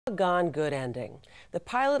Doggone good ending. The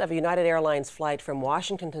pilot of a United Airlines flight from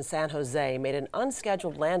Washington to San Jose made an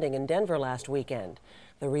unscheduled landing in Denver last weekend.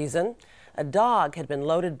 The reason? A dog had been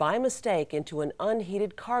loaded by mistake into an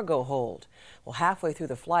unheated cargo hold. Well, halfway through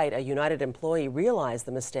the flight, a United employee realized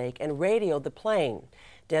the mistake and radioed the plane.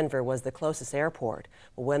 Denver was the closest airport.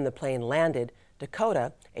 When the plane landed,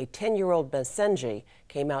 Dakota, a 10-year-old Basenji,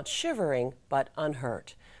 came out shivering but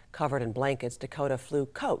unhurt. Covered in blankets, Dakota flew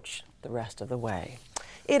coach the rest of the way.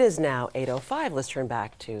 It is now 8:05. Let's turn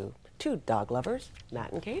back to two dog lovers,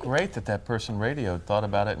 Matt and Katie. Great that person radioed, thought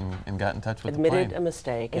about it, and got in touch with the Admitted plane. a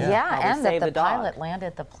mistake. Yeah, and that the pilot dog.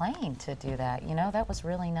 landed the plane to do that. You know, that was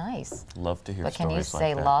really nice. Love to hear but stories like that.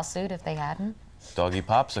 can you say lawsuit if they hadn't? Doggy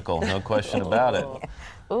popsicle, no question about it.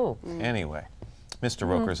 Ooh. Anyway, Mr.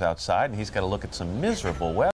 Roker's outside, and he's got to look at some miserable weather.